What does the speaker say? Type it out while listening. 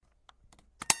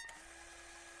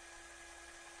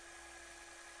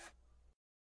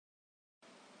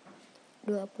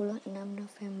26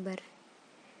 November,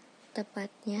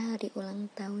 tepatnya hari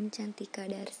ulang tahun Cantika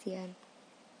Darsian.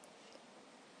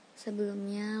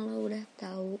 Sebelumnya lo udah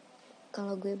tahu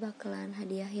kalau gue bakalan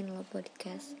hadiahin lo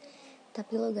podcast,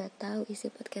 tapi lo gak tahu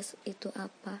isi podcast itu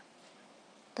apa.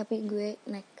 Tapi gue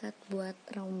nekat buat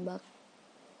rombak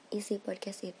isi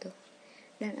podcast itu,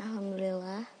 dan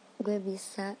alhamdulillah gue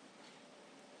bisa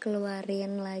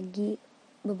keluarin lagi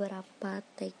beberapa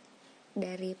take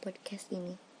dari podcast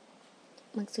ini.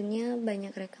 Maksudnya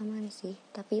banyak rekaman sih,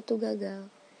 tapi itu gagal.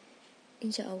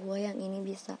 Insya Allah yang ini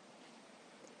bisa.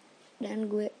 Dan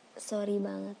gue sorry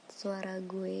banget, suara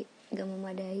gue gak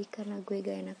memadai karena gue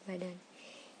gak enak badan.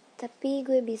 Tapi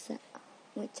gue bisa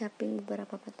ngucapin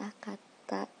beberapa patah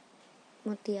kata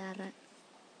mutiara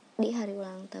di hari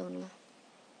ulang tahun lo.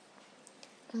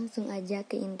 Langsung aja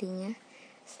ke intinya.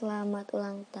 Selamat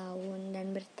ulang tahun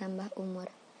dan bertambah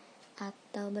umur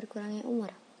atau berkurangnya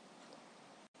umur.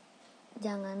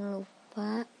 Jangan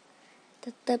lupa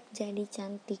tetap jadi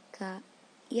Cantika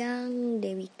yang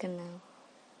Dewi kenal.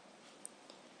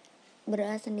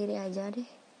 Berdoa sendiri aja deh,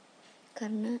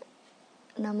 karena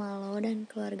nama lo dan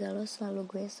keluarga lo selalu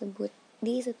gue sebut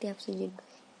di setiap sujud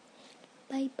gue.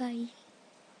 Bye bye.